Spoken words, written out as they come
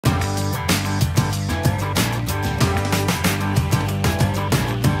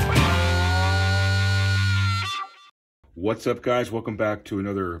What's up, guys? Welcome back to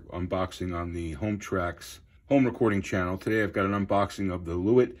another unboxing on the Home Tracks home recording channel. Today I've got an unboxing of the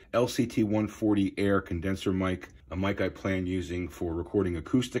Lewitt LCT 140 Air condenser mic, a mic I plan using for recording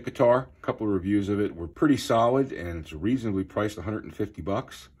acoustic guitar. A couple of reviews of it were pretty solid, and it's reasonably priced, 150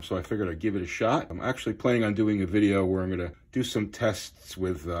 bucks. So I figured I'd give it a shot. I'm actually planning on doing a video where I'm going to do some tests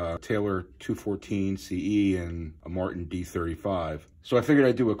with Taylor 214 CE and a Martin D35. So I figured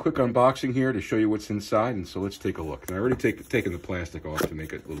I'd do a quick unboxing here to show you what's inside, and so let's take a look. And I already taken the plastic off to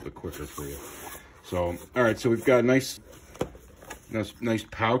make it a little bit quicker for you. So, all right, so we've got a nice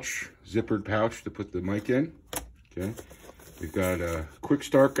pouch, zippered pouch to put the mic in. Okay, we've got a quick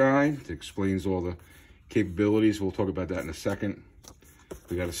start guide that explains all the capabilities. We'll talk about that in a second.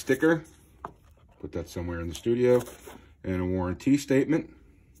 We got a sticker, put that somewhere in the studio, and a warranty statement.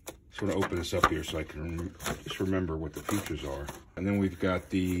 Just want to open this up here so I can just remember what the features are. And then we've got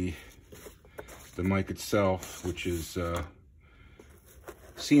the mic itself, which is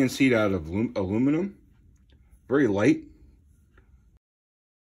CNC'd out of aluminum, very light.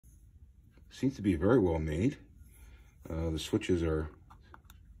 Seems to be very well made. The switches are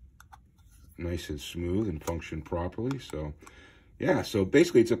nice and smooth and function properly. So yeah, so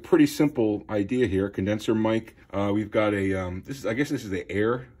basically it's a pretty simple idea here. Condenser mic. We've got a I guess this is the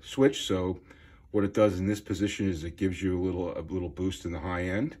air switch. So what it does in this position is it gives you a little boost in the high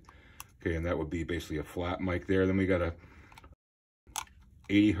end. Okay, and that would be basically a flat mic there. Then we got a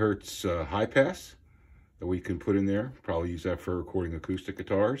 80 hertz high pass that we can put in there. Probably use that for recording acoustic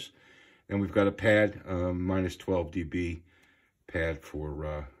guitars. And we've got a pad, minus 12 dB pad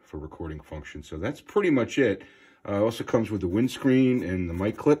for recording function. So that's pretty much it. It also comes with the windscreen and the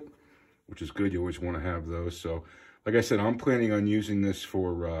mic clip, which is good. You always want to have those. So like I said, I'm planning on using this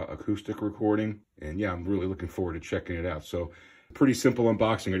for acoustic recording. And yeah, I'm really looking forward to checking it out. So pretty simple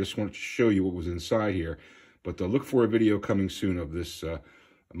unboxing. I just wanted to show you what was inside here. But look for a video coming soon of this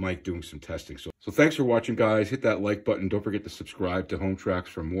mic doing some testing. So thanks for watching, guys. Hit that like button. Don't forget to subscribe to Home Tracks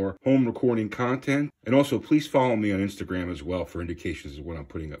for more home recording content. And also, please follow me on Instagram as well for indications of when I'm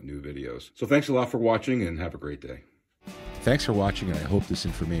putting up new videos. So thanks a lot for watching, and have a great day. Thanks for watching, and I hope this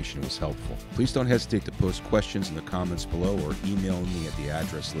information was helpful. Please don't hesitate to post questions in the comments below or email me at the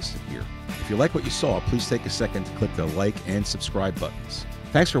address listed here. If you like what you saw, please take a second to click the like and subscribe buttons.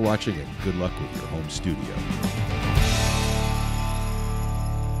 Thanks for watching, and good luck with your home studio.